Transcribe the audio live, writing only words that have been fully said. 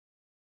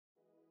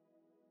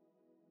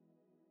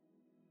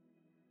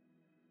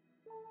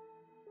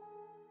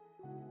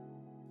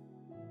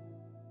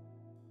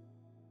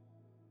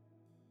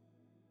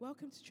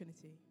Welcome to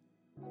Trinity.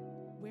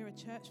 We're a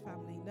church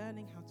family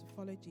learning how to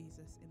follow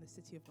Jesus in the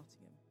city of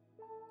Nottingham.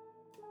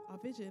 Our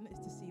vision is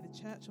to see the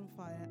church on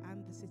fire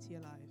and the city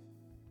alive.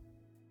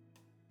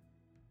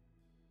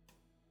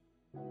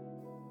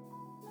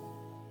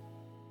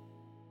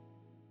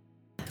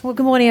 Well,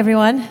 good morning,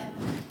 everyone.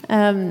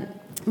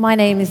 My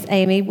name is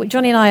Amy.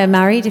 Jonny and I are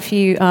married. If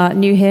you are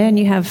new here and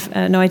you have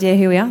no idea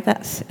who we are,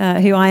 that's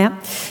who I am.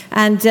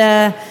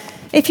 And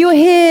if you're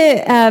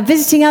here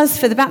visiting us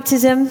for the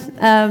baptism,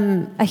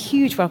 a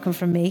huge welcome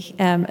from me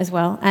as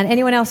well. And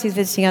anyone else who's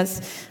visiting us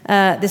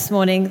this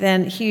morning,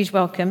 then huge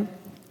welcome.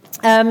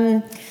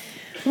 We're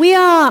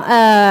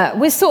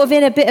sort of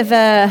in a bit of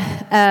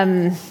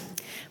a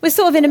we're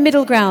sort of in a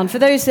middle ground. For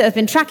those that have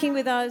been tracking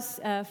with us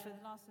for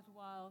the last little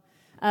while,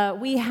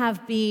 we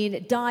have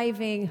been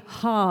diving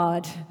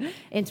hard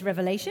into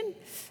Revelation.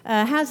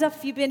 Hands up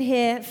if you've been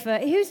here for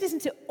who's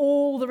listened to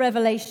all the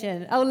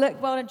Revelation? Oh,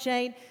 look, well done,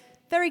 Jane.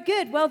 Very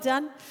good, well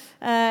done.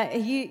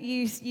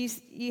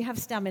 You have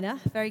stamina,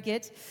 very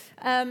good.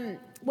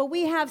 Well,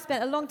 we have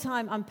spent a long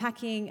time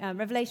unpacking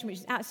Revelation, which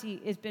actually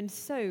has been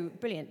so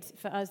brilliant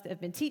for us that have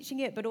been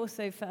teaching it, but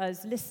also for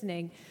us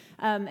listening.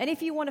 And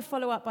if you want to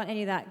follow up on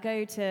any of that,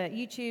 go to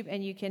YouTube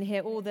and you can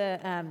hear all the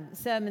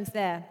sermons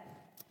there.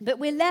 But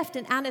we're left,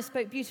 and Anna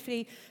spoke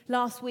beautifully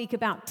last week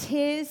about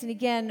tears, and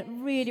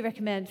again, really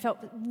recommend, felt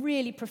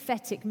really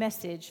prophetic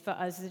message for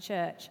us as a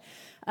church.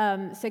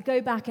 So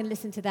go back and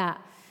listen to that.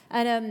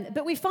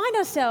 But we find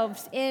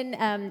ourselves in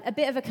a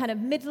bit of a kind of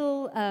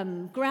middle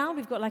ground.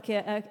 We've got like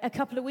a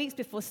couple of weeks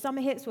before summer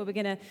hits where we're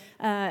going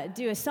to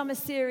do a summer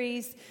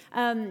series.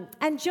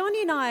 And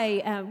Jonny and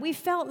I, we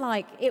felt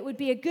like it would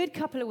be a good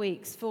couple of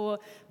weeks for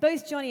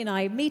both Jonny and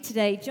I, me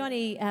today,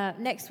 Jonny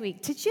next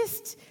week, to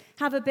just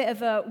have a bit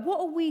of a,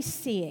 what are we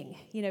seeing?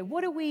 You know,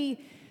 what are we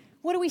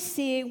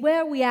seeing?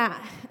 Where are we at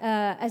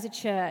as a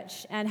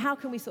church? And how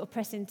can we sort of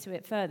press into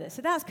it further?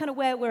 So that's kind of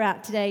where we're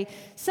at today.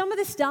 Some of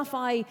the stuff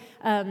I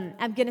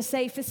am going to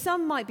say for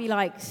some might be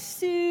like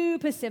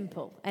super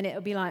simple. And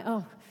it'll be like,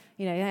 oh,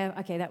 you know, yeah,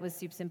 okay, that was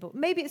super simple.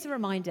 Maybe it's a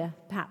reminder,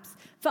 perhaps.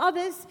 For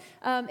others,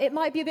 it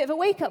might be a bit of a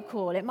wake-up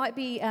call. It might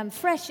be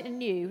fresh and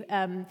new.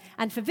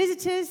 And for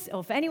visitors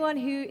or for anyone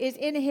who is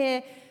in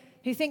here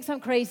who thinks I'm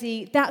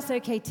crazy, that's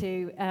okay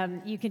too.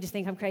 You can just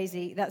think I'm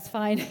crazy. That's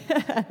fine.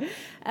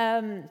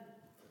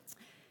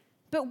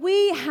 But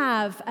we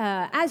have,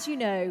 as you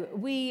know,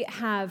 we've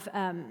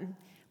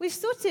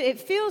sort of, it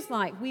feels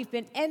like we've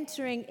been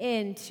entering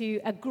into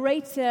a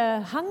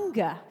greater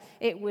hunger,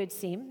 it would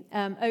seem,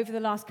 over the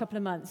last couple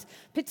of months,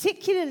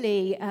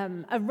 particularly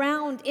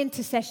around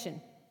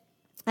intercession.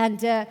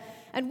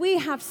 And we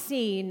have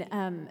seen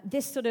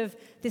this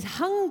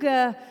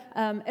hunger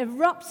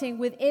erupting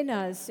within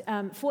us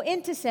for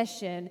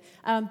intercession,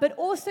 but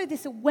also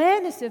this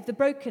awareness of the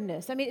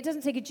brokenness. I mean, it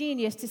doesn't take a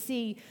genius to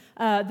see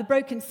the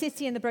broken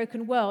city and the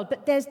broken world,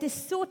 but there's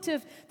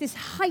this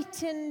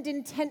heightened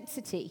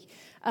intensity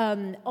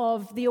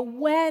of the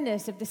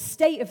awareness of the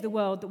state of the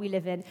world that we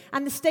live in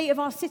and the state of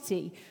our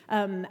city,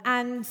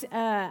 and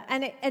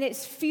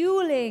it's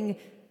fueling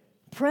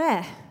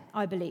prayer,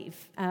 I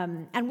believe.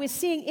 And we're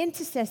seeing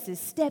intercessors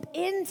step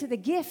into the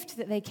gift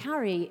that they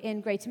carry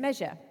in greater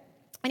measure.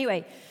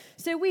 Anyway,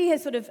 so we are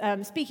sort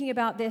of speaking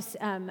about this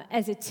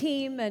as a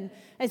team and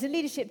as a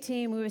leadership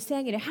team. We were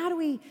saying, you know, how do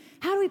we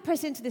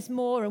press into this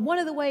more? And one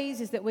of the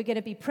ways is that we're going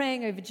to be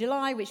praying over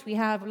July, which we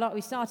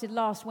started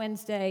last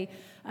Wednesday.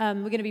 We're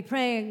going to be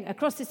praying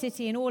across the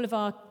city in all of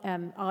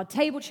our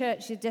table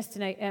church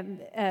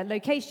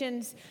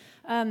locations.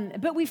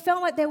 But we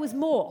felt like there was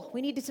more.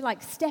 We needed to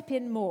step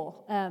in more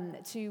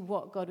to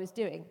what God was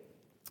doing.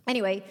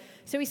 Anyway,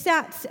 so we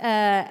sat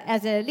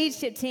as a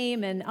leadership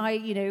team, and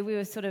we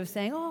were sort of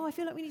saying, oh, I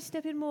feel like we need to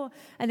step in more.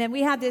 And then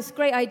we had this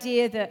great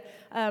idea that,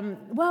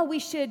 we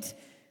should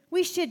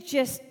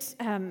just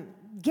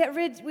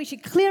we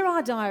should clear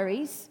our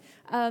diaries,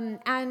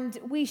 and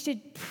we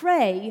should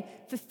pray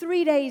for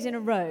 3 days in a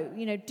row.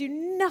 You know, do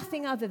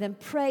nothing other than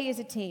pray as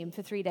a team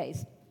for 3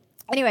 days.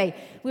 Anyway,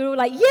 we were all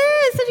like,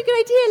 yeah, such a good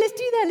idea,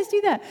 let's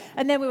do that.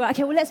 And then we were like,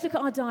 okay, well, let's look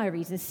at our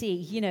diaries and see,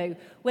 you know,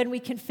 when we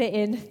can fit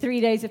in 3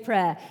 days of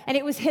prayer. And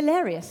it was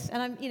hilarious.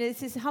 And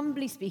this is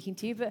humbly speaking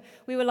to you, but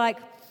we were like,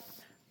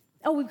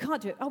 oh, we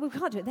can't do it. Oh, we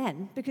can't do it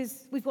then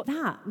because we've got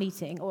that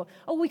meeting. Or,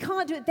 oh, we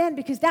can't do it then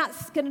because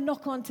that's going to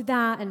knock on to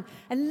that.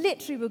 And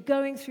literally we're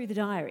going through the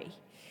diary.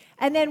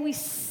 And then we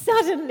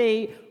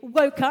suddenly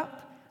woke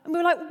up and we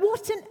were like,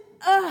 what on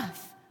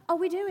earth are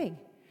we doing?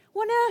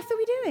 What on earth are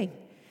we doing?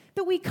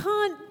 That we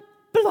can't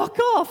block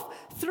off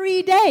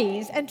 3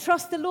 days and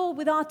trust the Lord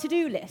with our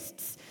to-do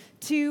lists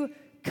to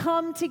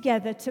come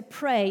together to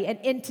pray and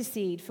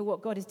intercede for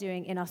what God is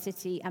doing in our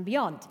city and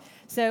beyond.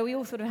 So we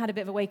all sort of had a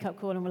bit of a wake-up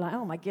call and we're like,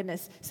 oh my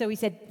goodness. So we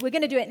said, we're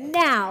going to do it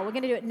now.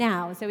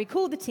 And so we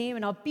called the team,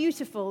 and our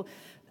beautiful,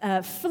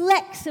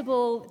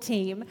 flexible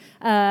team,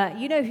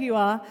 you know who you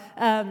are,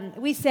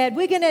 we said,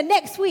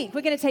 next week,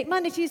 we're going to take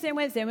Monday, Tuesday, and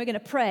Wednesday, and we're going to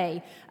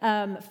pray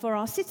for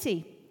our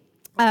city.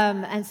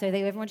 And so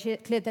everyone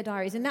cleared their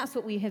diaries, and that's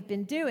what we have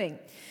been doing.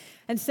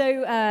 And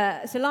so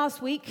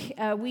last week,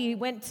 we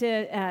went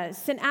to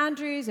St.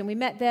 Andrews, and we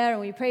met there, and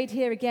we prayed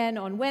here again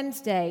on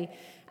Wednesday.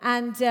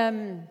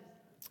 And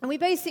we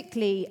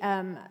basically,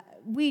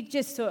 we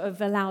just sort of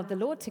allowed the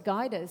Lord to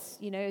guide us,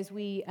 as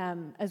we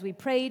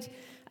prayed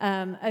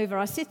over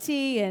our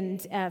city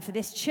and for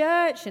this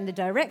church and the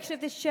direction of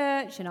this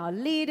church and our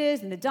leaders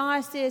and the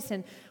diocese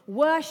and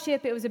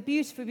worship. It was a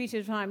beautiful,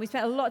 beautiful time. We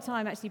spent a lot of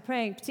time actually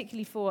praying,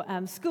 particularly for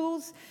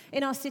schools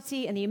in our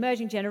city and the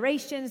emerging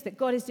generations, that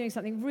God is doing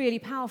something really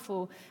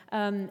powerful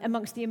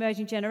amongst the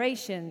emerging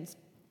generations.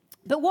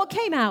 But what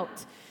came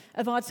out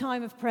of our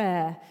time of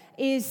prayer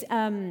is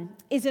an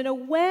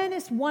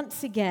awareness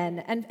once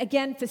again, and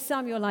again for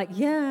some you're like,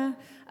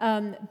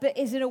 but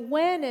is an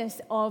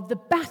awareness of the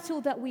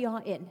battle that we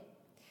are in.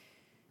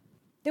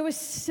 There was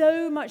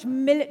so much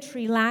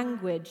military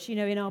language,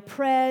 in our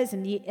prayers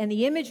and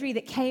the imagery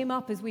that came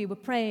up as we were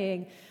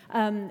praying,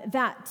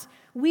 that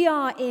we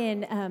are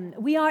in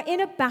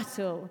a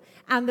battle,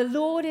 and the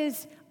Lord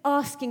is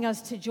asking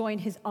us to join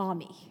His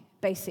army,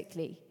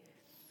 basically.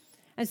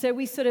 And so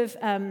we sort of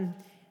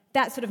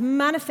that sort of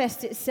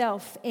manifests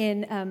itself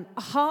in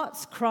a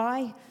heart's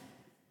cry,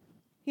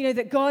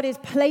 that God is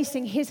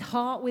placing His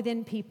heart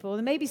within people.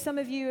 And maybe some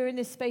of you are in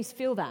this space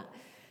feel that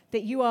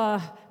you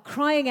are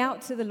crying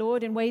out to the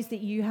Lord in ways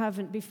that you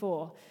haven't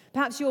before.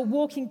 Perhaps you're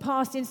walking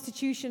past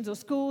institutions or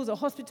schools or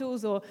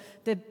hospitals or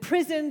the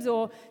prisons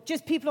or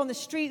just people on the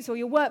streets or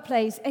your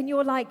workplace, and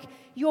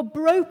you're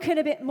broken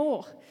a bit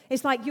more.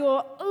 It's like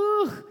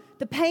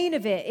the pain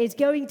of it is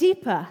going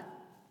deeper.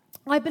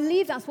 I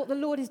believe that's what the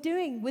Lord is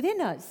doing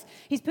within us.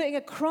 He's putting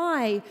a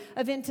cry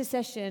of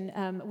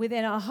intercession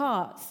within our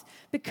hearts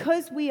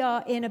because we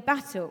are in a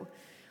battle.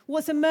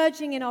 What's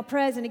emerging in our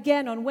prayers, and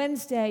again on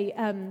Wednesday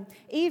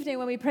evening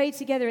when we prayed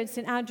together in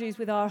St. Andrews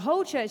with our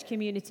whole church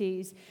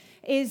communities,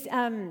 is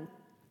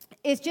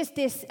just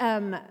this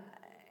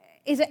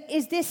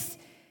is this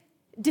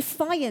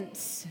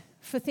defiance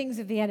for things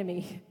of the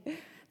enemy.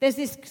 There's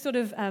this sort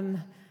of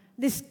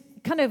this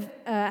kind of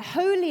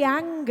holy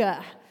anger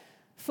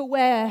for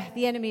where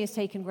the enemy has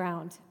taken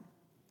ground.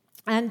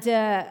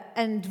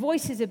 And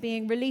voices are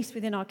being released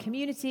within our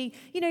community.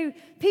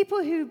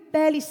 People who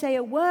barely say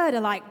a word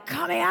are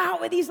coming out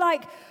with these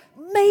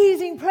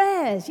amazing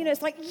prayers.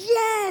 It's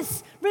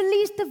yes,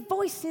 release the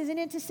voices in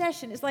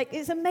intercession.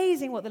 It's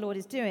amazing what the Lord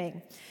is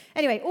doing.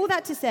 Anyway, all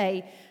that to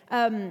say,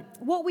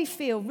 what we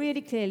feel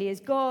really clearly is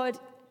God,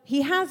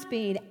 He has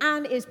been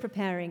and is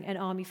preparing an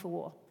army for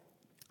war.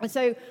 And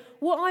so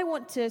what I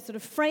want to sort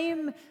of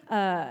frame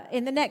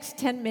in the next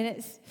 10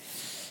 minutes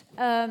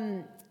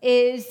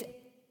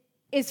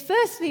is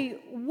firstly,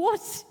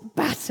 what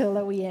battle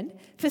are we in?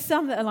 For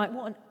some that are like,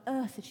 what on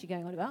earth is she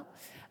going on about?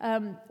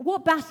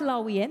 What battle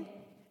are we in?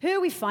 Who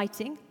are we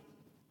fighting?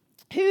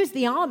 Who's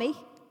the army?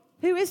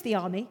 Who is the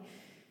army?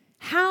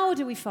 How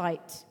do we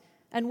fight?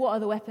 And what are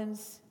the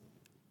weapons?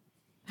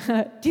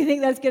 Do you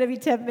think that's going to be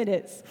 10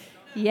 minutes?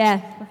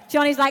 Yeah.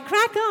 Johnny's like,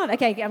 crack on.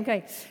 Okay, I'm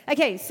going.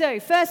 Okay, so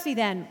firstly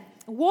then,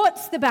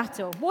 what's the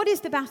battle? What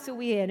is the battle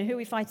we're in and who are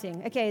we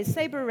fighting? Okay, it's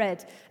saber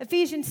red.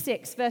 Ephesians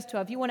 6, verse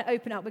 12. If you want to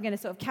open up, we're going to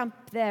sort of camp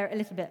there a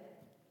little bit.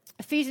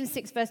 Ephesians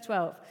 6, verse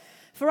 12.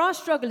 For our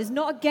struggle is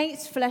not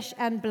against flesh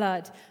and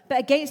blood, but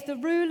against the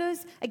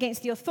rulers,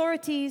 against the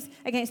authorities,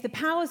 against the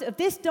powers of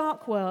this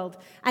dark world,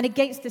 and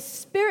against the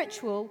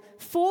spiritual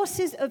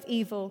forces of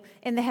evil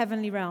in the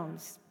heavenly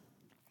realms.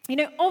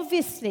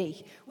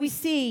 Obviously, we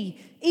see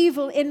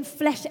evil in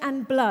flesh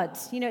and blood.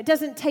 It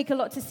doesn't take a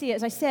lot to see it,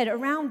 as I said,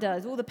 around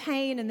us, all the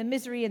pain and the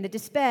misery and the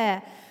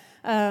despair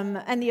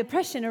and the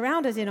oppression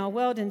around us in our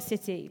world and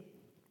city.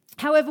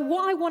 However,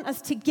 what I want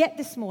us to get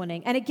this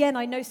morning, and again,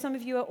 I know some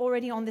of you are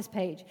already on this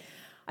page,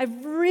 I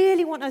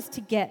really want us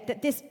to get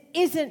that this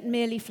isn't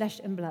merely flesh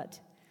and blood.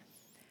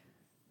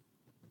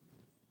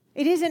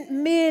 It isn't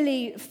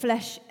merely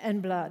flesh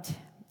and blood.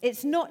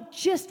 It's not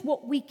just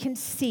what we can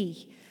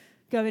see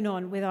going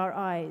on with our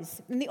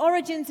eyes. And the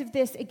origins of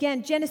this,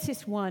 again,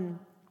 Genesis 1,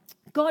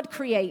 God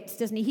creates,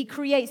 doesn't He? He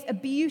creates a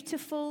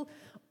beautiful,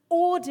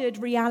 ordered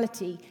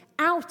reality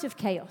out of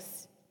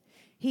chaos.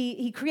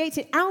 He creates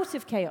it out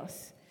of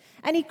chaos.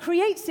 And He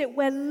creates it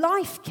where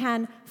life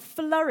can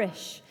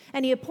flourish.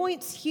 And He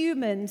appoints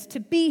humans to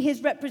be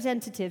His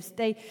representatives.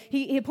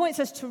 He appoints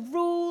us to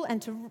rule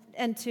and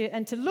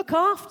to look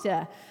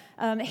after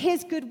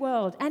His good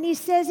world. And He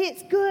says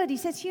it's good. He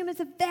says humans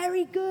are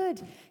very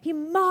good. He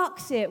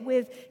marks it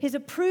with His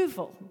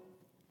approval.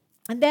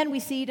 And then we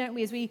see, don't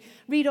we, as we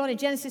read on in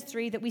Genesis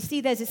 3, that we see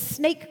there's a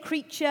snake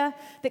creature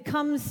that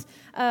comes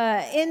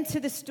into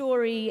the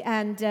story,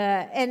 and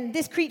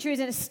this creature is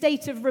in a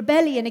state of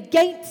rebellion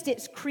against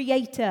its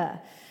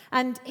creator.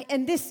 And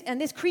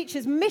this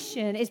creature's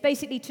mission is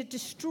basically to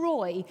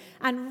destroy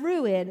and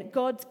ruin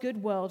God's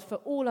good world for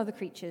all other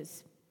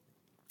creatures.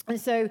 And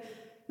so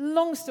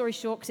long story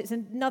short, because it's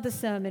another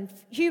sermon,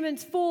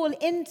 humans fall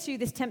into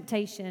this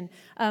temptation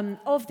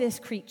of this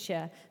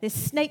creature, this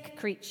snake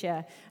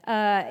creature,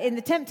 in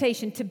the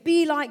temptation to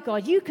be like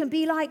God. You can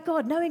be like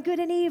God, knowing good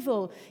and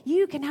evil.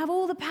 You can have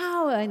all the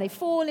power. And they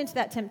fall into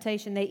that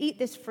temptation. They eat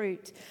this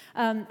fruit.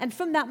 And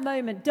from that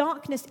moment,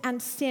 darkness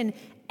and sin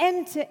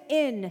enter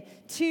in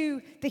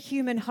to the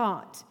human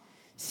heart.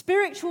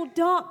 Spiritual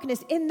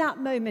darkness in that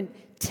moment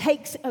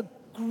takes a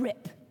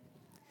grip.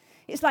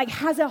 It's like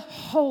has a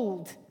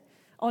hold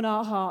on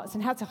our hearts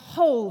and has a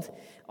hold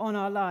on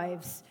our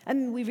lives.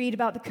 And we read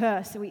about the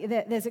curse. So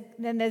there's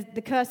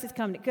the curse is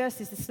coming. It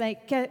curses the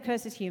snake,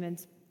 curses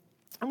humans.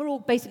 And we're all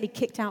basically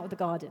kicked out of the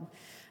garden,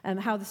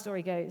 how the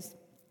story goes.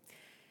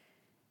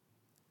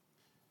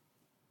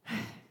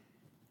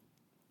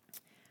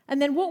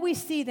 And then what we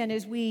see then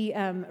as we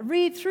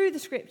read through the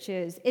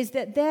scriptures is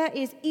that there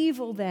is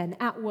evil then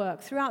at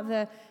work throughout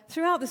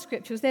the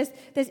scriptures.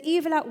 There's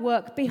evil at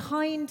work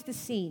behind the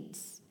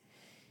scenes,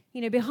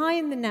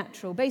 behind the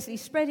natural, basically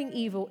spreading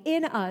evil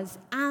in us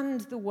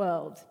and the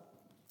world,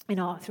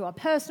 through our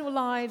personal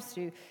lives,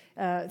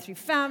 through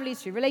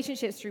families, through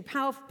relationships, through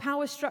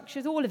power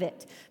structures, all of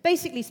it.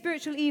 Basically,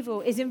 spiritual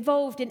evil is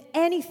involved in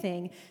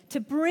anything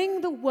to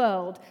bring the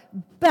world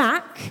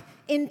back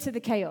into the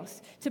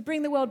chaos, to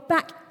bring the world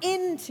back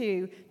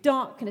into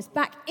darkness,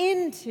 back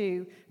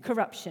into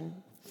corruption.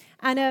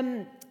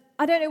 And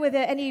I don't know whether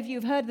any of you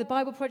have heard of the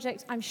Bible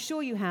Project. I'm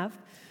sure you have.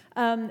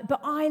 But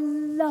I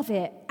love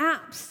it,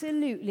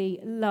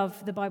 absolutely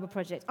love the Bible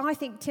Project. I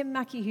think Tim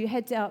Mackey, who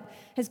heads it up,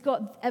 has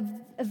got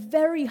a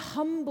very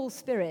humble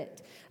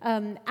spirit,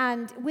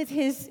 and with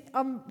his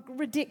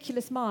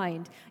ridiculous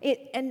mind,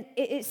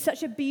 it's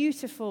such a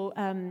beautiful,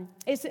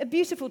 it's a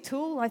beautiful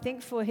tool, I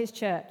think, for his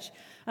church,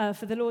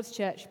 for the Lord's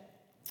church.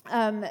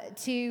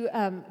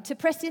 To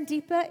press in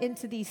deeper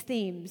into these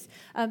themes,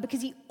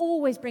 because he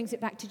always brings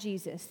it back to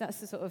Jesus. That's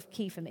the sort of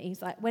key for me.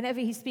 He's like, whenever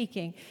he's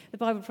speaking, the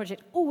Bible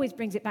Project always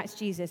brings it back to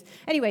Jesus.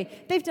 Anyway,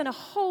 they've done a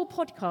whole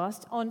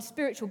podcast on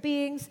spiritual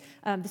beings,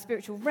 the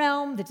spiritual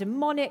realm, the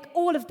demonic,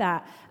 all of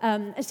that.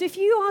 And so if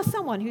you are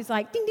someone who's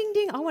like, ding, ding,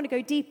 ding, I want to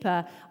go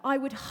deeper, I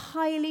would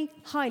highly,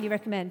 highly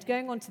recommend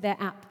going onto their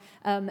app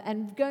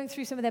and going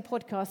through some of their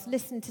podcasts,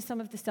 listen to some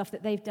of the stuff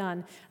that they've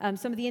done,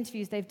 some of the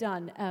interviews they've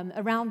done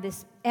around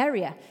this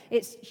area.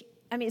 It's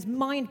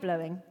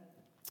mind-blowing.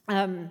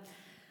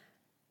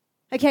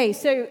 Okay,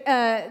 so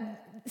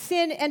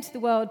sin entered the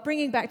world,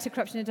 bringing back to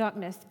corruption and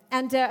darkness.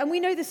 And we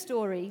know the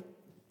story,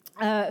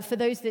 for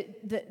those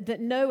that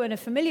know and are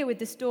familiar with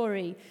the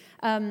story,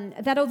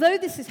 that although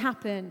this has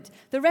happened,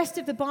 the rest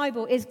of the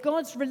Bible is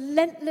God's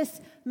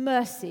relentless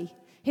mercy,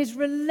 his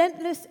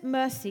relentless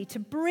mercy to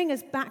bring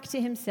us back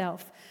to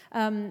himself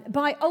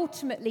by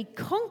ultimately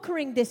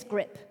conquering this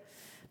grip,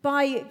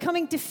 by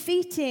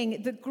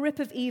defeating the grip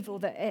of evil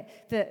that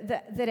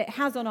it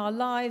has on our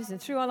lives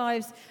and through our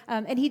lives.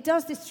 And he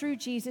does this through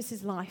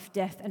Jesus' life,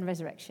 death, and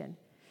resurrection.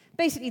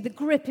 Basically, the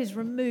grip is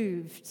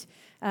removed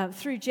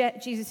through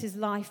Jesus'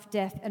 life,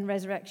 death, and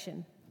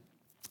resurrection.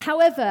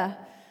 However,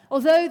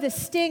 although the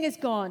sting is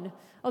gone,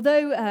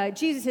 although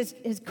Jesus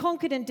has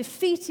conquered and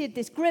defeated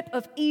this grip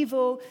of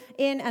evil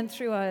in and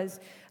through us,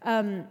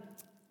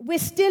 we're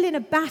still in a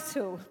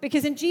battle,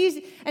 because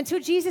until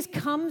Jesus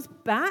comes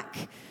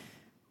back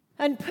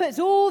and puts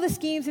all the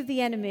schemes of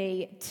the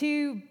enemy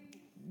to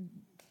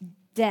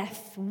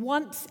death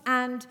once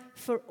and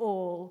for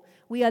all,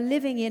 we are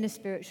living in a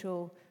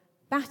spiritual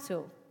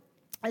battle,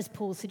 as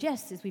Paul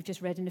suggests, as we've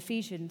just read in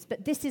Ephesians.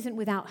 But this isn't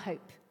without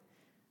hope.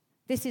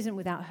 This isn't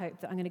without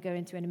hope that I'm going to go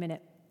into in a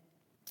minute.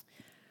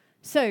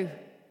 So,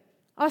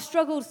 our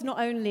struggle is not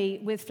only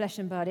with flesh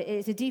and blood, it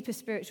is a deeper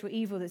spiritual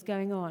evil that's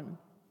going on.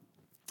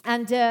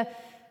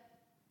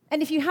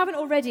 And if you haven't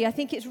already, I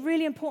think it's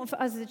really important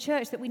for us as a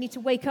church that we need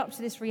to wake up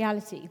to this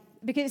reality,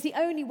 because it's the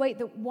only way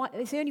that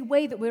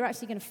we're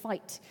actually going to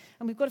fight,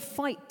 and we've got to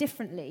fight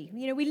differently.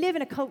 We live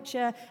in a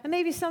culture, and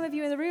maybe some of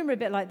you in the room are a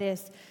bit like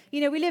this.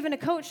 We live in a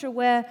culture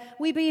where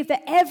we believe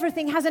that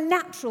everything has a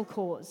natural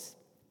cause.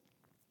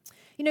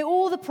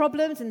 All the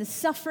problems and the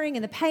suffering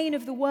and the pain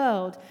of the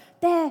world,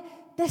 they're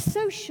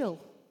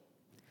social,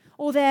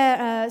 or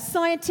they're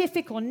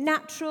scientific or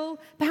natural.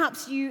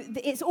 Perhaps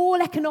it's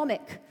all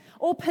economic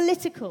or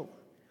political.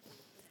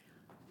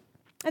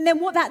 And then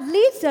what that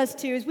leads us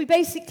to is we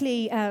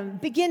basically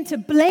begin to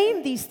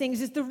blame these things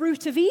as the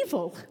root of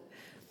evil.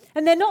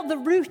 And they're not the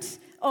root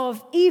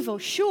of evil.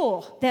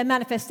 Sure, they're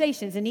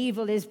manifestations, and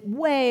evil is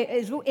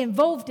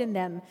involved in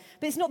them,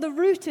 but it's not the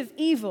root of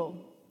evil,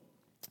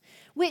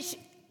 which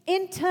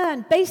in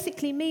turn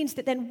basically means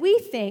that then we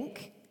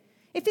think,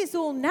 if it's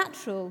all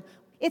natural,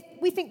 if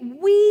we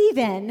think we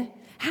then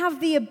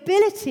have the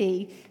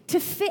ability to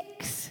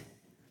fix.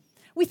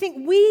 We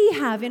think we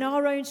have, in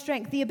our own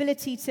strength, the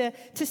ability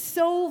to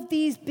solve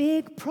these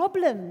big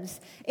problems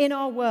in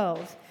our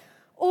world.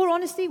 Or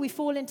honestly, we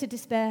fall into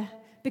despair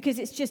because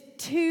it's just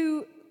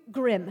too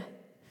grim.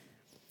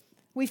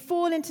 We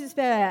fall into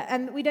despair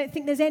and we don't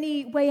think there's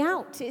any way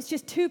out. It's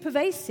just too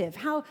pervasive.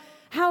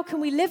 How can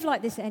we live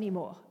like this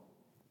anymore?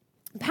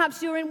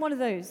 Perhaps you're in one of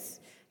those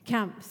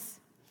camps.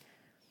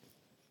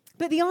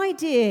 But the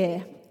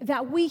idea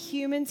that we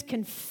humans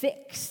can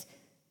fix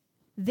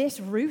this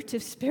root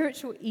of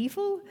spiritual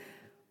evil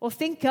or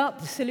think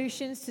up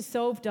solutions to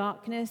solve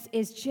darkness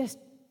is just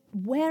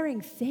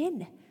wearing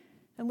thin.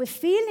 And we're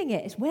feeling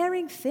it. It's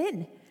wearing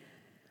thin.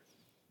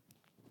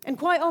 And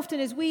quite often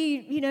as we,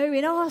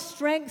 in our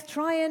strength,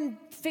 try and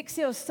fix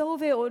it or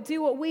solve it or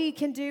do what we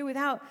can do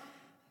without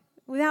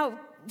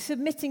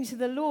submitting to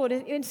the Lord,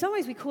 in some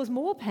ways we cause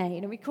more pain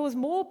and we cause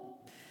more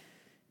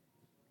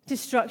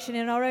destruction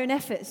in our own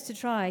efforts to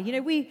try.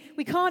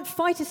 We can't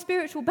fight a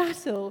spiritual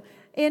battle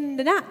in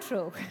the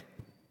natural.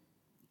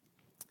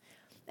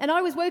 And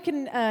I was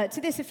woken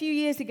to this a few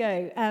years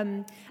ago,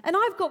 and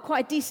I've got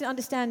quite a decent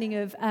understanding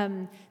of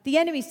the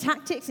enemy's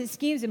tactics and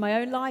schemes in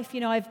my own life.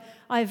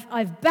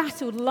 I've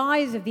battled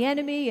lies of the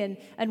enemy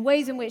and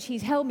ways in which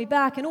he's held me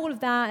back and all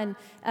of that.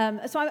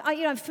 And so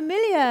I'm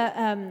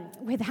familiar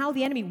with how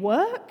the enemy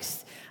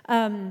works.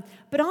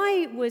 But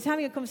I was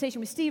having a conversation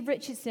with Steve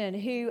Richardson,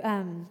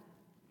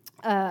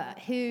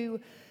 who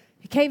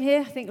came here,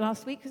 I think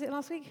last week. Was it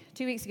last week?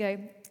 2 weeks ago.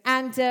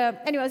 And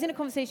anyway, I was in a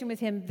conversation with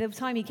him the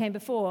time he came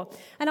before.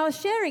 And I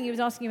was sharing, he was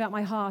asking about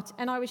my heart.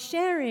 And I was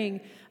sharing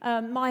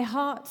my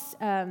heart's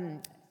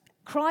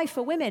cry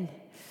for women.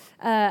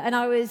 And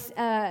I was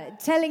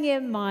telling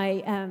him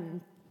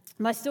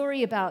my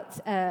story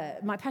about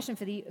my passion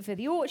for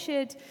the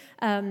orchard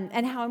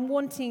and how I'm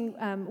wanting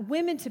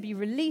women to be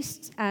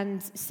released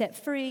and set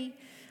free.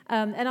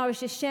 And I was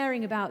just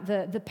sharing about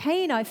the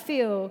pain I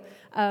feel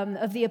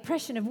of the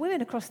oppression of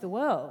women across the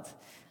world,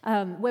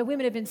 where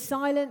women have been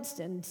silenced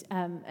and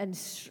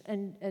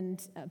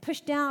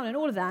pushed down and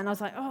all of that. And I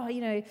was like,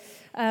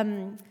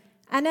 and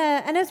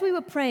as we were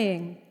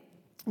praying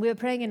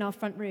in our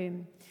front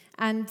room,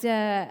 and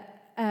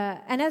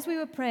as we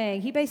were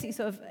praying, he basically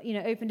sort of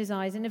opened his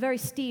eyes in a very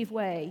Steve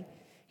way.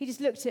 He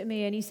just looked at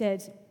me and he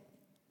said,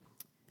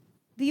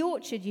 "The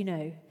orchard,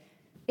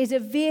 is a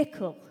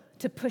vehicle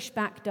to push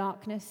back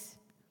darkness.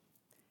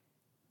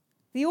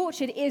 The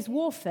orchard is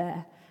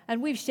warfare." And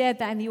we've shared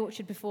that in the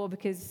orchard before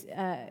because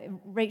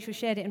Rachel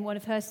shared it in one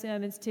of her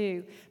sermons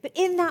too. But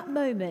in that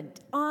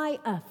moment,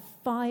 a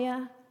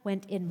fire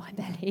went in my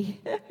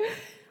belly.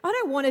 I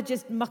don't want to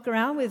just muck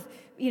around with,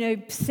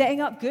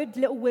 setting up good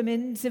little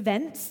women's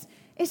events.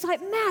 It's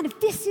like, man, if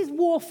this is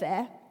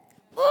warfare,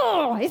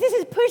 if this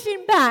is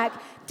pushing back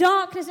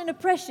darkness and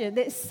oppression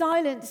that's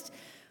silenced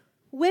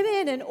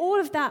women and all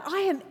of that, I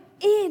am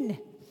in.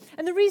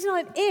 And the reason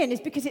I'm in is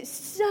because it's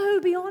so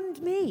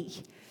beyond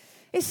me.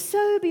 It's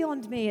so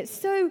beyond me. It's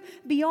so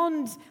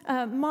beyond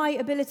my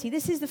ability.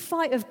 This is the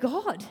fight of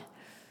God.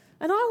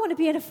 And I want to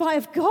be in a fight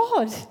of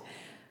God.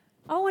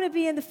 I want to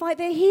be in the fight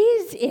that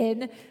He's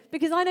in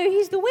because I know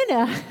He's the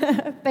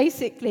winner,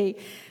 basically.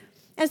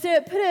 And so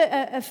it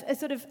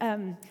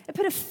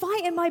put a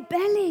fight in my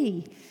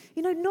belly.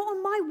 Not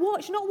on my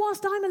watch, not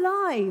whilst I'm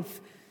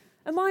alive.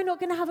 Am I not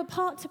going to have a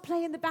part to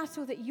play in the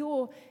battle that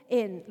you're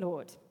in,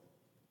 Lord?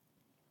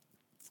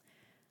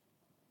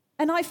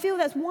 And I feel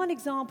that's one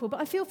example,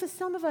 but I feel for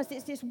some of us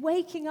it's this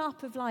waking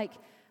up of like,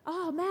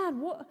 oh man,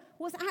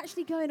 what's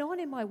actually going on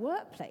in my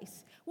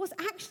workplace? What's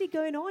actually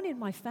going on in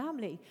my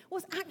family?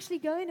 What's actually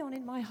going on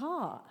in my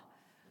heart?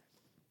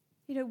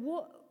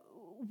 What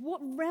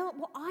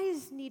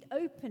eyes need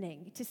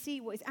opening to see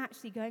what is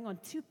actually going on,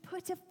 to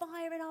put a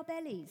fire in our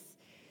bellies,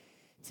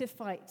 to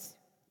fight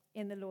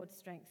in the Lord's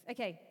strength.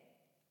 Okay.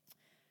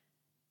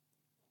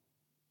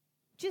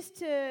 Just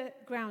to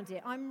ground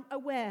it, I'm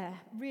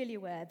really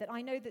aware, that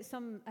I know that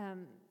some,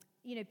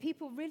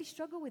 people really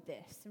struggle with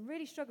this and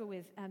really struggle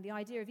with the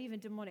idea of even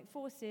demonic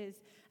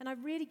forces. And I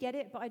really get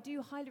it, but I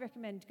do highly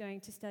recommend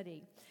going to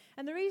study.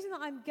 And the reason that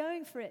I'm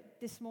going for it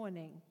this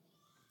morning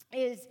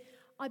is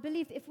I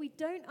believe that if we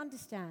don't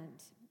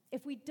understand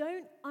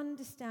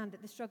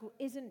that the struggle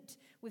isn't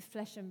with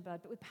flesh and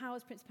blood, but with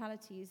powers,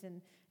 principalities,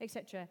 and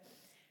etc.,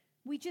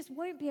 we just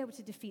won't be able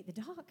to defeat the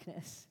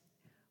darkness.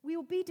 We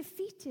will be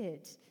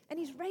defeated. And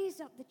He's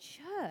raised up the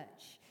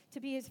church to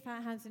be His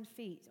hands and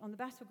feet on the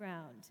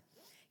battleground.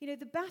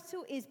 The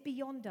battle is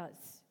beyond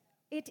us.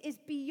 It is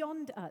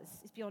beyond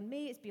us. It's beyond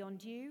me. It's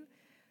beyond you.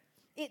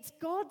 It's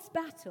God's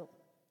battle.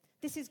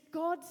 This is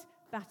God's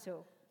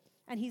battle.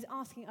 And He's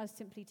asking us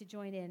simply to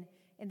join in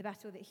the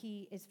battle that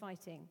He is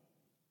fighting.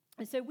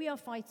 And so we are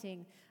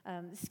fighting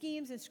the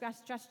schemes and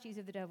strategies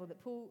of the devil that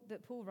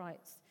Paul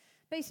writes.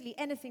 Basically,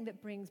 anything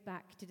that brings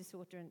back to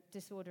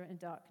disorder and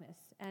darkness.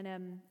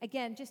 And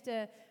again,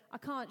 I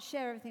can't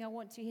share everything I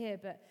want to here,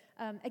 but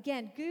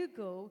again,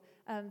 Google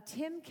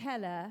Tim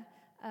Keller,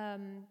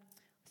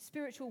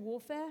 spiritual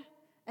warfare,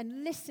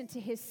 and listen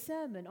to his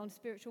sermon on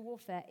spiritual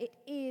warfare. It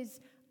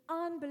is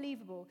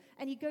unbelievable.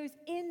 And he goes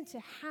into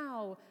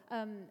how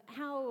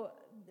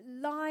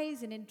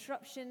lies and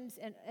interruptions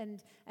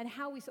and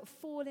how we sort of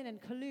fall in and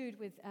collude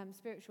with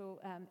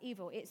spiritual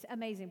evil. It's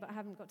amazing, but I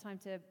haven't got time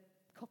to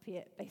copy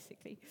it,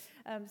 basically.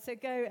 So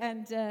go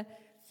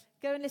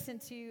and listen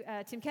to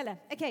Tim Keller.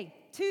 Okay,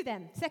 2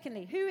 then.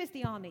 Secondly, who is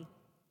the army?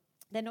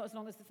 They're not as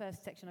long as the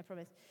first section, I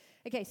promise.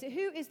 Okay, so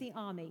who is the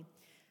army?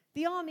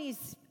 The army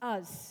is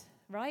us,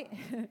 right?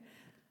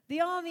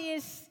 The army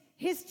is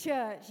his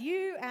church,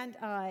 you and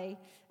I.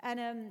 And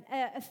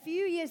a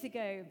few years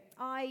ago,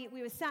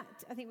 we were sat,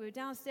 I think we were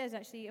downstairs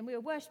actually, and we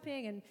were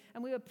worshiping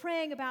and we were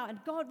praying about and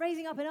God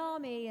raising up an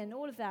army and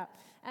all of that.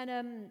 And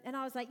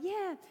I was like,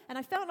 yeah. And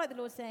I felt like the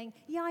Lord saying,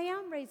 yeah, I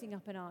am raising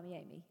up an army,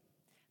 Amy,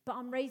 but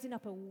I'm raising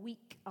up a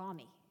weak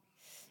army.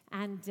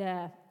 And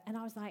I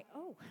was like,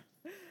 oh,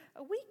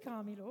 a weak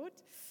army, Lord.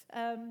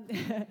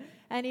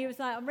 And he was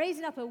like, I'm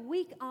raising up a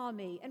weak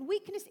army. And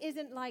weakness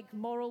isn't like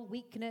moral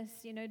weakness,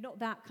 not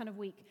that kind of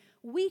weak.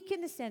 Weak in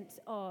the sense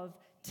of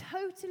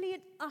totally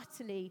and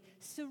utterly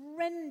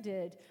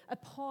surrendered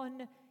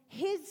upon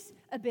his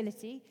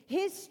ability,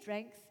 his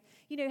strength.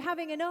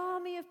 Having an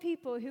army of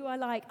people who are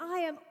like, I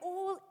am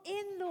all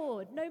in,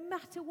 Lord, no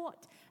matter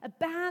what,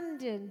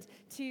 abandoned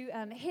to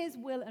his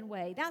will and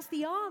way. That's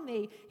the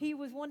army he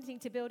was wanting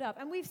to build up.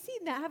 And we've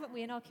seen that, haven't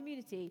we, in our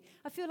community?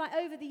 I feel like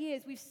over the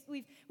years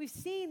we've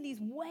seen these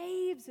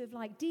waves of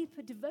like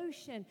deeper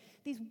devotion,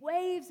 these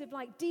waves of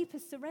like deeper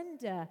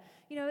surrender.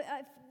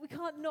 We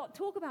can't not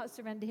talk about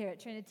surrender here at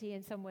Trinity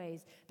in some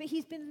ways, but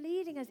he's been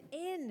leading us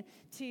into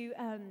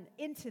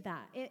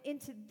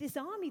this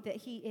army that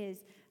he is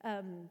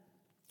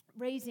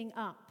raising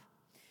up.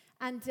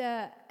 And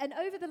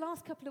over the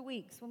last couple of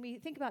weeks, when we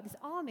think about this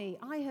army,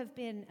 I have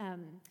been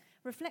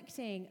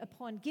reflecting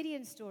upon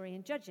Gideon's story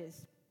in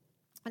Judges.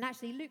 And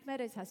actually, Luke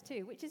Meadows has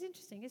too, which is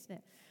interesting, isn't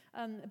it?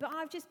 But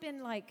I've just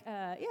been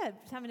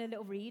just having a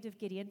little read of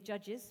Gideon,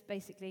 Judges,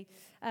 basically.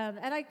 And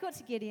I got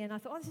to Gideon, I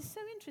thought, this is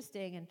so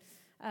interesting. And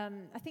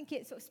I think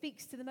it sort of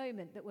speaks to the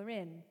moment that we're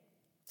in.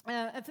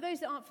 And for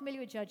those that aren't familiar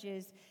with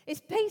Judges,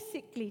 it's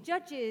basically,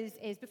 Judges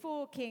is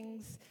before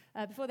kings,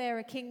 before there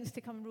are kings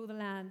to come and rule the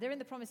land. They're in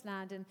the promised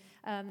land.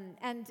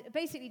 And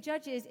basically,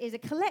 Judges is a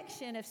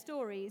collection of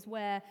stories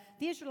where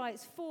the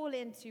Israelites fall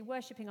into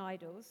worshipping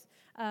idols.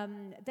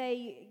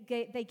 They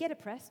get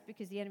oppressed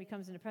because the enemy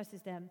comes and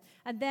oppresses them.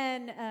 And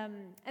then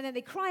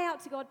they cry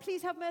out to God,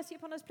 please have mercy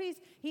upon us, please.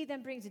 He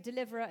then brings a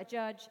deliverer, a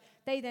judge.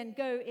 They then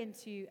go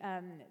into,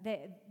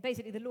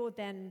 basically the Lord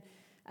then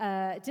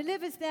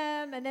delivers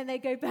them, and then they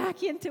go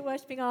back into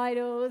worshipping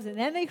idols, and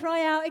then they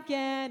cry out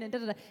again, and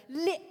da-da-da.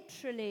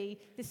 Literally,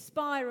 the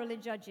spiral in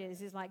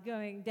Judges is like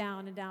going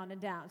down and down and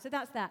down. So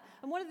that's that.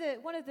 And one of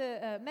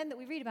the men that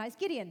we read about is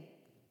Gideon.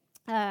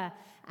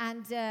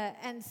 And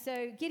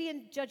so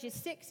Gideon, Judges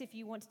 6, if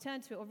you want to turn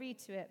to it or read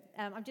to it.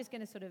 I'm just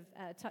going to sort of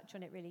touch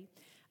on it, really.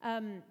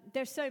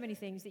 There's so many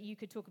things that you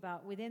could talk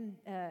about within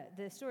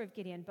the story of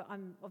Gideon, but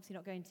I'm obviously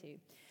not going to.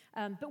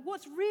 But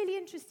what's really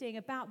interesting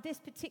about this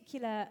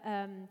particular,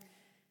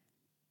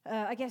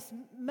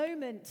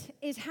 moment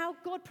is how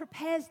God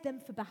prepares them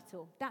for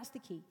battle. That's the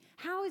key.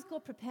 How is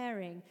God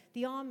preparing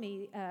the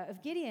army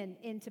of Gideon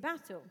into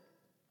battle?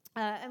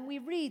 And we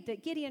read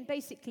that Gideon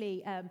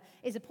basically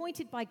is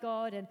appointed by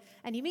God,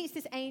 and he meets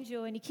this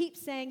angel, and he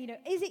keeps saying,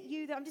 is it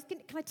you that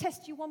can I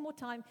test you one more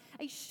time?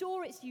 Are you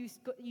sure it's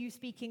you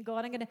speaking,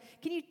 God?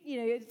 Can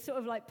you sort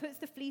of like puts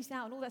the fleece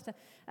out and all that stuff.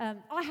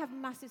 I have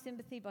massive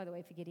sympathy, by the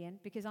way, for Gideon,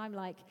 because I'm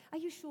like, are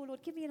you sure,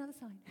 Lord? Give me another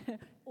sign.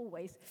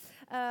 Always.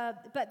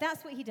 But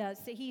that's what he does.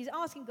 So he's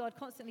asking God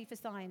constantly for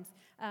signs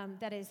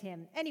that is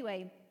him.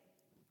 Anyway,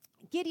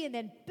 Gideon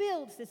then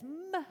builds this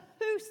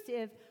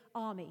massive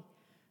army.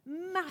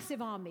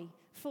 Massive army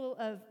full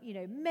of,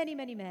 many,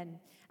 many men.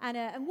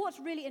 And what's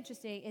really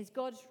interesting is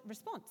God's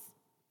response.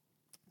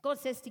 God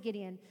says to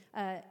Gideon,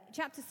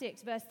 chapter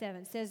 6, verse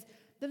 7, says,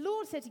 the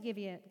Lord said to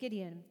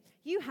Gideon,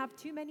 you have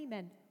too many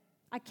men.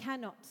 I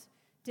cannot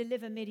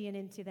deliver Midian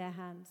into their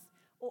hands,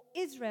 or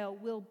Israel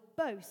will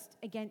boast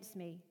against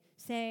me,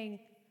 saying,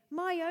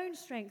 my own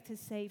strength has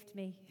saved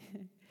me.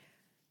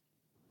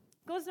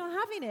 God's not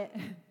having it.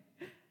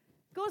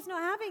 God's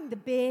not having the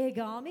big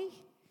army,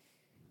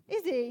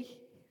 is he?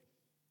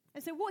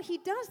 And so what he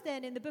does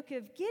then in the book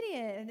of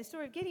Gideon, in the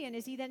story of Gideon,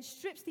 is he then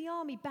strips the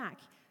army back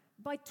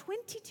by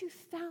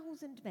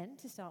 22,000 men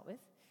to start with,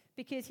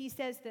 because he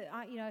says that,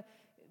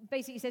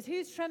 basically he says,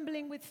 who's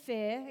trembling with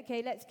fear?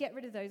 Okay, let's get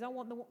rid of those. I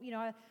want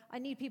I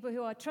need people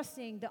who are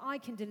trusting that I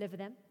can deliver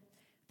them.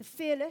 The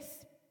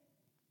fearless.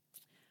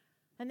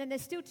 And then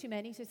there's still too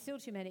many, so it's still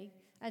too many.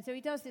 And so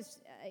he does this,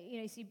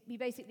 he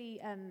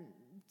basically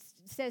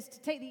says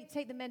to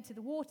take the men to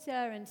the water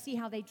and see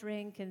how they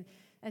drink, and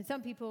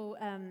some people,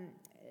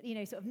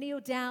 sort of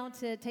kneel down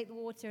to take the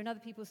water, and other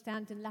people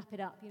stand and lap it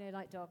up,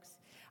 like dogs.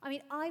 I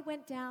mean, I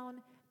went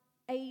down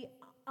a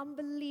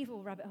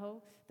unbelievable rabbit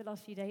hole the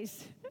last few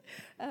days,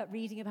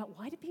 reading about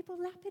why do people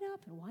lap it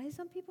up, and why are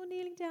some people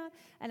kneeling down?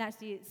 And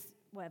actually, it's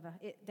whatever.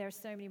 There are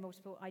so many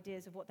multiple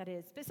ideas of what that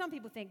is. But some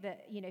people think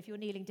that, if you're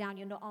kneeling down,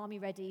 you're not army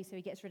ready, so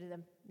he gets rid of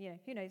them.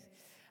 Who knows?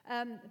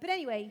 But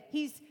anyway,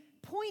 his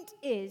point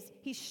is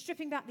he's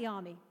stripping back the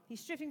army. He's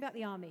stripping back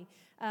the army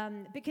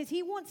because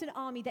he wants an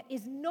army that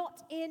is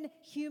not in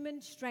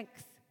human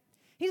strength.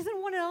 He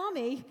doesn't want an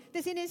army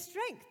that's in his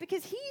strength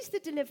because he's the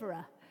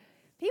deliverer.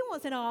 He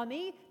wants an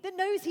army that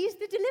knows he's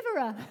the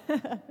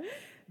deliverer,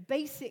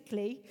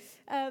 basically.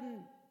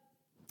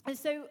 And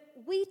so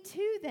we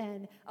too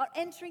then are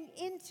entering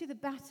into the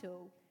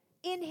battle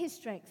in his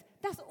strength.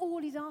 That's all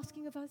he's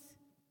asking of us.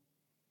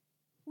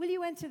 Will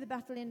you enter the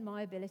battle in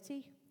my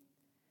ability,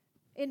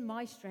 in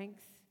my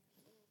strength?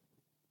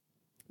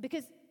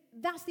 Because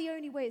that's the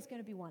only way it's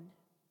going to be won.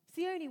 It's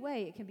the only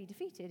way it can be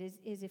defeated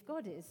is if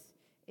God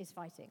is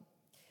fighting.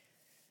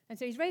 And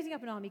so he's raising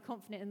up an army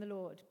confident in the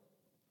Lord.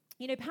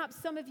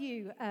 Perhaps some of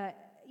you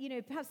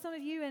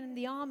in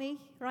the army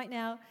right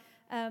now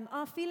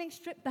are feeling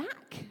stripped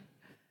back.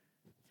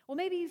 Or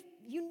maybe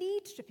you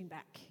need stripping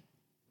back.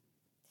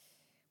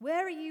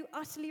 Where are you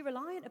utterly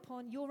reliant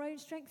upon your own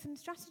strengths and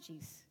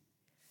strategies?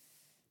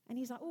 And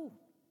he's like, oh,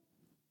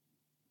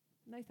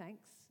 no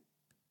thanks.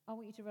 I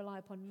want you to rely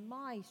upon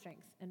my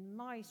strength and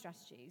my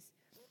strategies.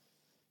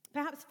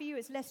 Perhaps for you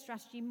it's less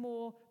strategy,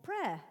 more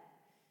prayer.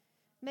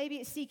 Maybe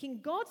it's seeking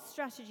God's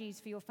strategies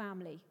for your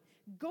family,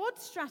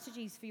 God's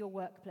strategies for your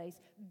workplace,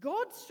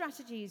 God's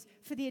strategies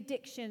for the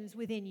addictions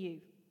within you.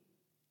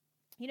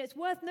 It's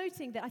worth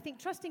noting that I think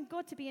trusting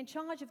God to be in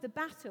charge of the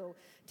battle,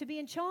 to be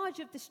in charge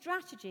of the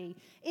strategy,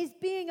 is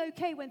being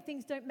okay when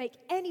things don't make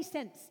any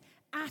sense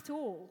at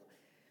all.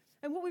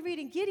 And what we read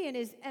in Gideon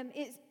is,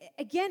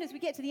 again, as we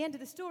get to the end of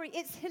the story,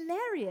 it's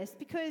hilarious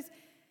because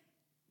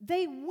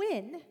they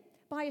win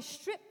by a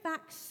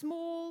stripped-back,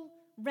 small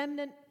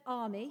remnant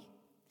army,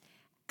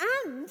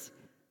 and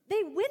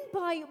they win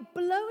by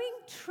blowing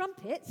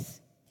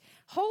trumpets,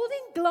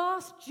 holding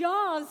glass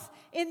jars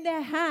in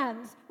their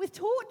hands with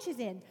torches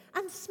in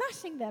and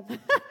smashing them.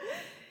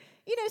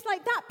 It's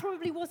like that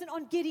probably wasn't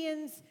on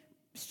Gideon's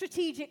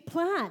strategic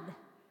plan,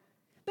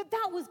 but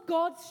that was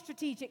God's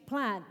strategic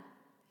plan.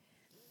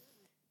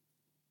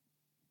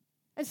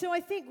 And so I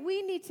think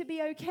we need to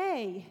be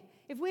okay,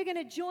 if we're going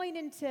to join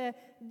into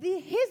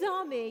his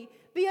army,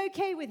 be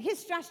okay with his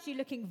strategy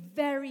looking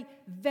very,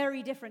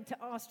 very different to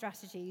our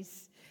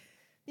strategies.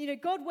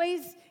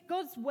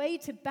 God's way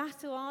to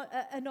battle are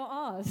not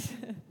ours,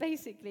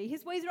 basically.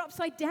 His ways are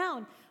upside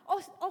down.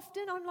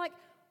 Often I'm like,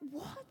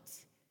 what?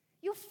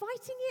 You're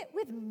fighting it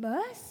with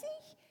mercy?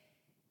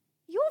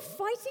 You're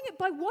fighting it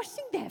by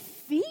washing their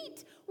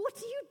feet? What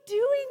are you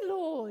doing,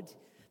 Lord?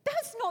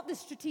 That's not the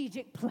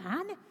strategic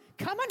plan.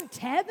 Come and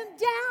tear them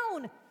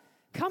down.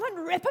 Come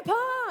and rip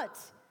apart.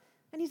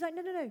 And he's like,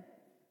 no.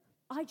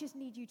 I just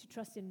need you to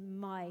trust in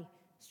my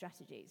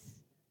strategies.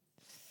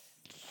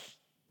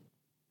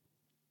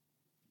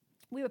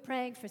 We were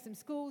praying for some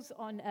schools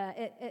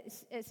at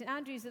St.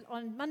 Andrews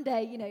on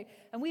Monday,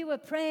 and we were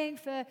praying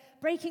for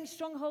breaking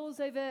strongholds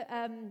over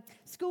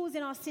schools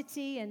in our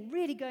city and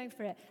really going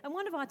for it. And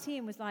one of our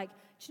team was like,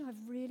 I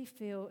really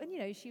feel,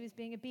 and she was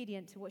being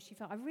obedient to what she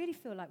felt, I really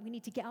feel like we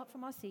need to get up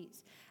from our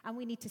seats and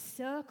we need to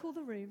circle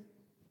the room.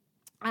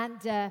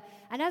 And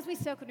as we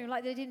circled the room,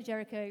 like they did in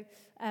Jericho,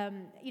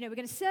 we're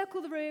going to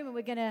circle the room and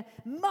we're going to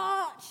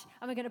march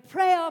and we're going to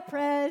pray our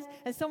prayers.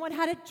 And someone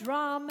had a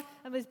drum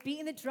and was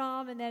beating the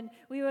drum. And then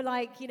we were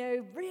like,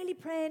 really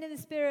praying in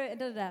the Spirit and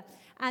da-da-da.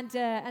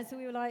 And so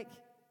we were like,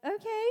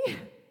 okay.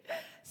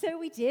 So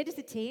we did as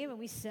a team and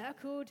we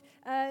circled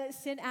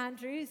St.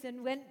 Andrews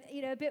and went,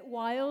 a bit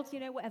wild,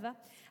 whatever.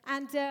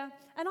 And I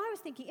was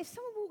thinking, if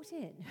someone walked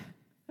in,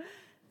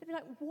 they'd be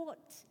like,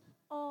 what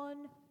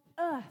on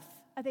earth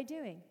are they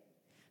doing?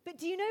 But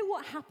do you know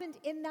what happened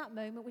in that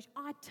moment, which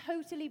I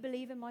totally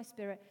believe in my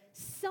spirit?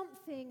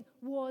 Something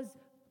was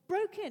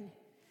broken.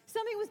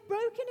 Something was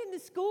broken in the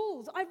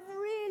schools. I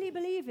really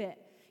believe it.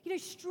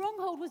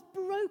 Stronghold was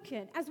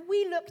broken as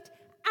we looked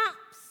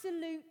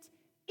absolute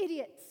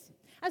idiots.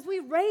 As we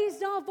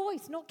raised our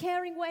voice, not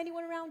caring what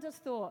anyone around us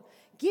thought.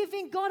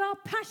 Giving God our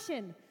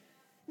passion.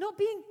 Not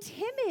being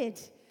timid.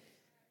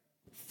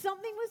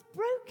 Something was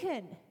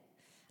broken.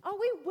 Are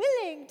we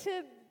willing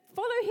to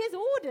follow his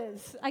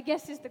orders, I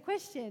guess is the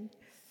question.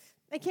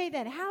 Okay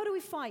then, how do we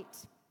fight?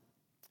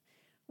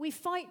 We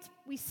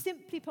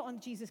simply put on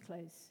Jesus'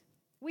 clothes.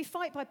 We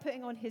fight by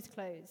putting on his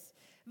clothes.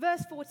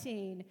 Verse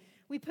 14,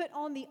 we put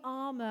on the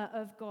armor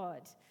of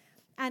God.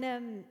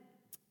 And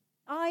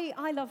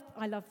I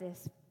love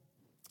this.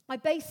 I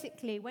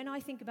basically, when I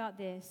think about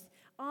this,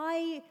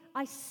 I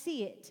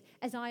see it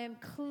as I am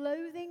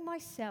clothing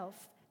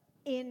myself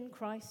in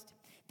Christ.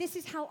 This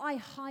is how I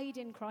hide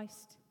in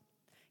Christ.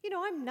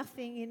 I'm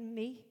nothing in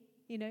me,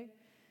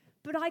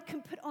 but I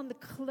can put on the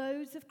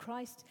clothes of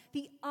Christ,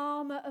 the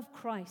armor of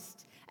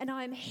Christ, and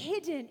I am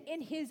hidden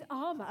in his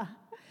armor.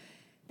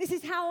 This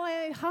is how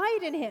I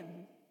hide in him.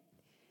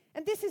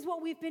 And this is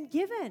what we've been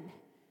given.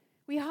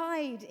 We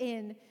hide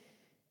in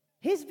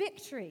his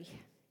victory.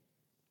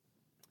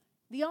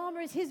 The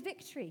armor is his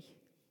victory,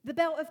 the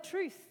belt of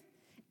truth.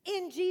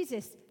 In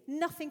Jesus,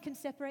 nothing can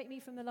separate me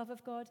from the love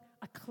of God.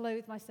 I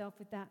clothe myself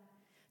with that.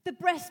 The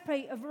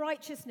breastplate of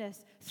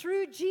righteousness.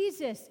 Through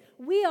Jesus,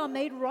 we are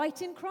made right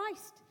in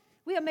Christ.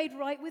 We are made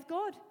right with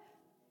God.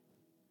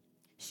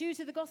 Shoes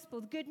of the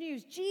gospel, the good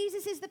news.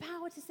 Jesus is the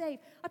power to save.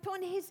 I put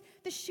on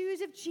the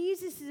shoes of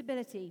Jesus'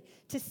 ability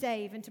to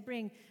save and to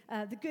bring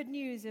the good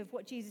news of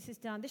what Jesus has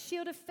done. The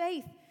shield of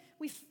faith.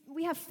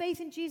 We have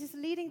faith in Jesus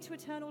leading to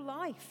eternal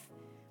life.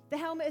 The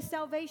helmet of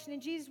salvation.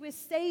 In Jesus, we're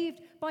saved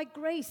by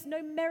grace,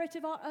 no merit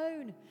of our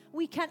own.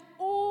 We can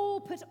all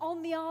put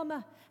on the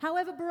armor,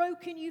 however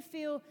broken you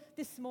feel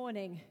this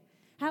morning,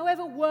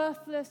 However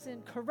worthless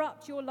and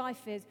corrupt your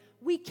life is,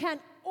 we can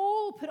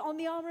all put on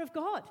the armor of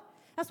God.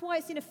 That's why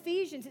it's in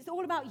Ephesians. It's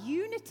all about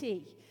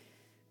unity.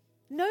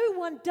 No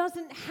one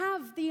doesn't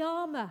have the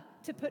armor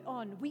to put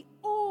on. We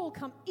all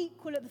come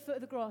equal at the foot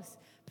of the cross,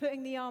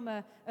 putting the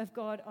armor of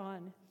God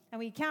on. And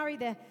we carry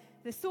the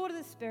sword of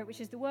the Spirit,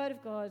 which is the word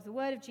of God, the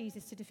word of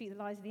Jesus, to defeat the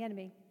lies of the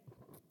enemy.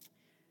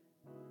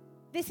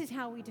 This is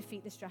how we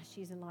defeat the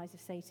strategies and lies of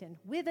Satan,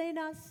 within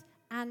us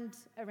and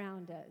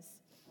around us.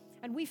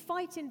 And we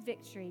fight in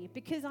victory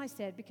because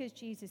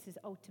Jesus has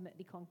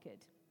ultimately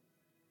conquered.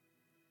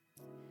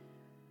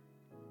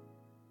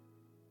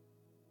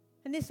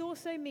 And this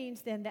also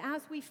means then that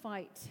as we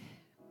fight,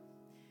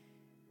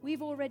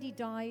 we've already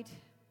died.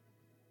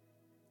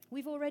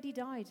 We've already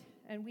died,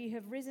 and we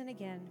have risen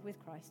again with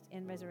Christ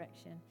in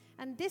resurrection.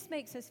 And this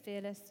makes us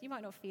fearless. You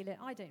might not feel it.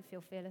 I don't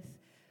feel fearless.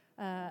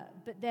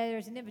 But there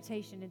is an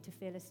invitation into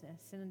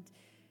fearlessness. And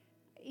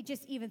you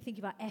just even think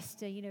about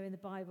Esther, in the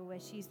Bible, where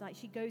she's like,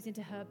 she goes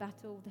into her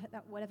battle,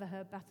 that whatever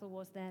her battle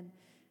was then,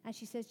 and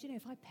she says,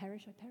 if I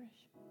perish, I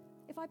perish.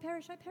 If I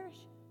perish, I perish.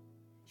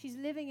 She's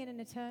living in an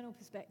eternal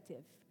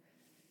perspective.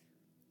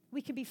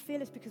 We can be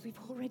fearless because we've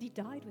already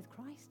died with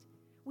Christ.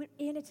 We're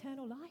in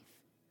eternal life.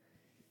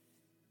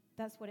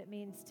 That's what it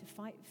means to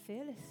fight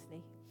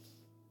fearlessly.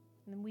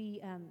 And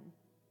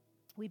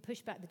we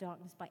push back the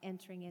darkness by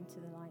entering into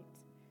the light.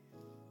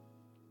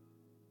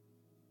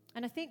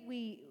 And I think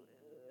we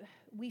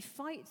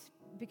fight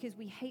because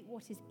we hate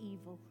what is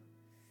evil,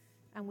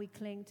 and we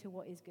cling to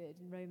what is good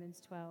in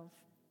Romans 12.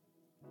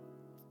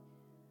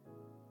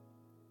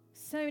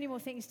 So many more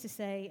things to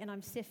say, and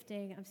I'm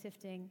sifting.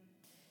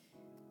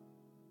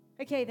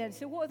 Okay then,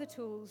 so what are the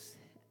tools?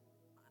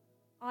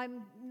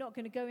 I'm not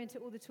going to go into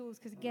all the tools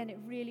because, again, it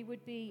really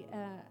would be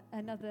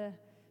another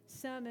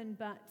sermon,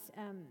 but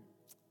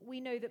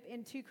we know that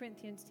in 2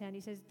 Corinthians 10,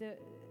 he says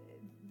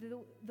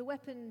the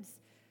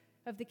weapons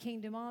of the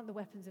kingdom aren't the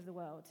weapons of the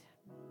world.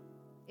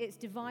 It's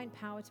divine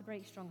power to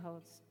break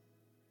strongholds.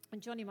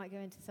 And Jonny might go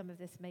into some of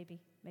this, maybe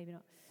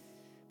not.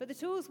 But the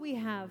tools we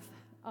have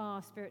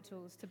are spirit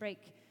tools to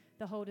break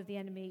the hold of the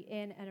enemy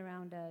in and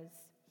around us.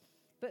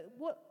 But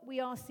what we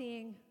are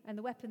seeing, and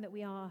the weapon that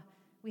we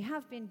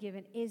have been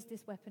given, is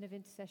this weapon of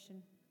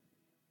intercession.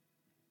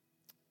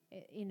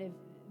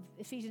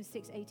 Ephesians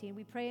 6:18,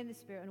 we pray in the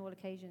Spirit on all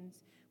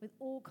occasions with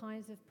all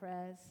kinds of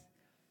prayers,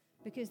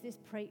 because this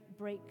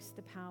breaks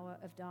the power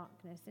of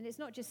darkness. And it's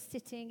not just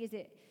sitting, is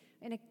it,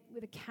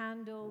 with a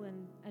candle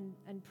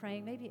and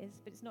praying? Maybe it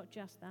is, but it's not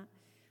just that.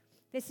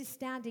 This is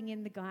standing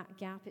in the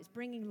gap. It's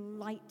bringing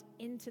light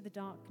into the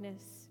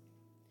darkness.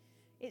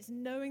 It's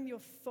knowing the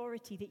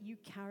authority that you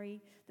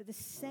carry, that the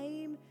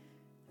same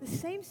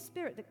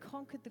Spirit that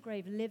conquered the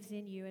grave lives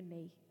in you and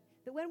me.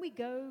 That when we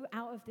go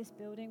out of this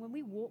building, when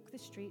we walk the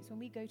streets, when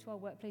we go to our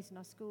workplace and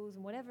our schools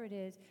and whatever it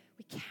is,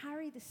 we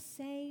carry the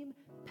same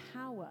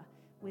power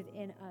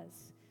within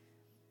us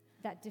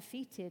that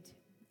defeated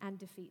and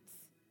defeats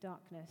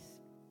darkness.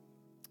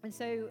 And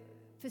so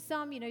for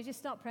some, just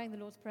start praying the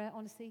Lord's Prayer,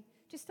 honestly.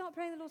 Just start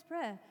praying the Lord's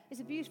Prayer. It's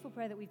a beautiful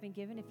prayer that we've been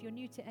given if you're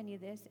new to any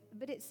of this,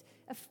 but it's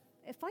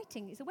a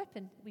fighting, it's a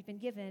weapon we've been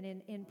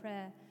given in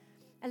prayer.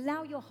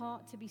 Allow your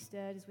heart to be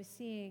stirred as we're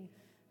seeing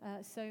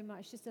so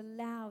much. Just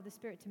allow the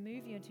Spirit to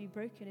move you and to be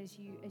broken as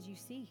you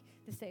see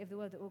the state of the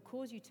world that will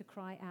cause you to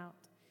cry out.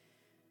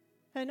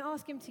 And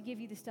ask him to give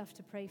you the stuff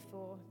to pray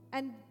for.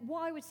 And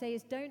what I would say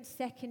is, don't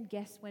second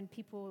guess when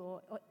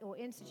people or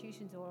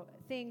institutions or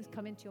things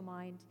come into your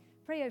mind.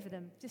 Pray over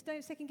them. Just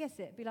don't second guess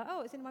it. Be like,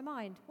 oh, it's in my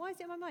mind. Why is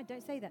it in my mind?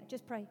 Don't say that.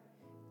 Just pray.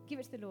 Give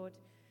it to the Lord.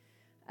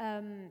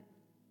 And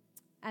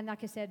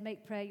like I said,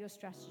 make prayer your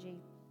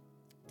strategy.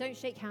 Don't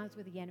shake hands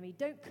with the enemy.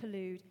 Don't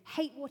collude.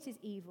 Hate what is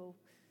evil.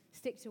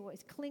 Stick to what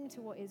is, cling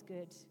to what is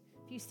good.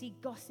 If you see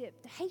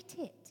gossip, hate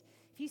it.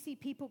 If you see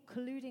people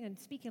colluding and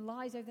speaking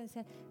lies over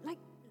themselves,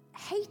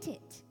 hate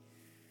it.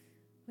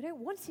 We don't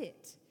want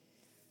it.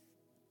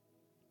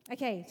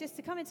 Okay, just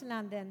to come into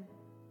land then.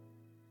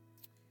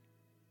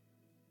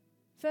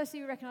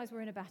 Firstly, we recognize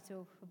we're in a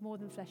battle of more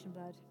than flesh and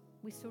blood.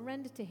 We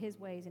surrender to his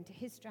ways and to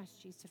his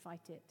strategies to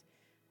fight it.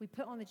 We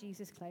put on the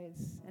Jesus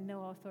clothes and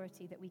know our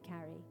authority that we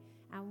carry.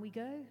 And we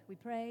go, we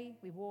pray,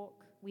 we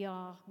walk, we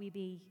are, we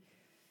be.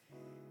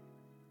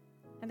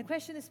 And the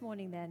question this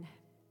morning then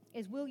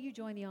is, will you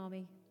join the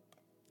army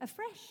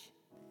afresh?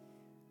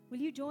 Will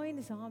you join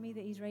this army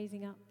that he's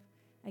raising up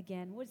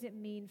again? What does it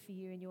mean for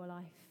you in your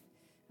life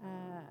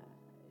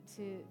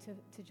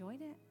to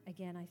join it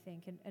again, I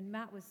think? And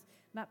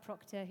Matt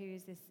Proctor,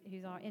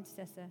 who's our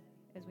intercessor,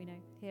 as we know,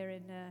 here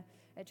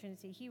at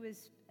Trinity,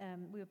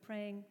 we were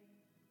praying,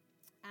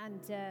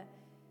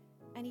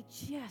 and he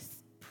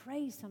just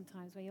prays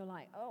sometimes where you're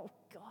like, oh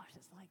gosh,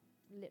 it's like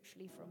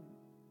literally from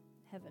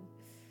heaven.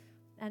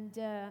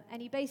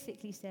 And he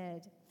basically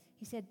said,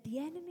 the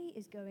enemy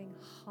is going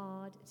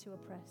hard to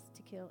oppress,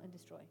 to kill, and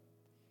destroy.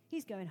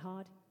 He's going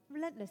hard,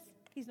 relentless.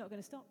 He's not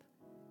going to stop.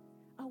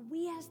 Are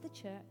we as the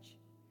church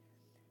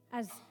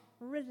as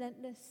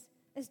relentless,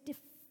 as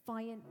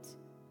defiant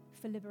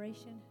for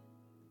liberation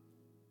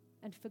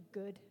and for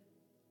good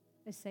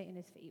as Satan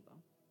is for evil?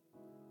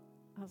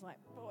 I was like,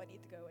 oh, I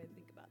need to go away and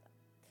think about that.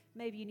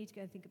 Maybe you need to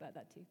go and think about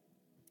that too.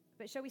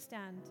 But shall we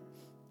stand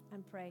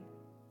and pray?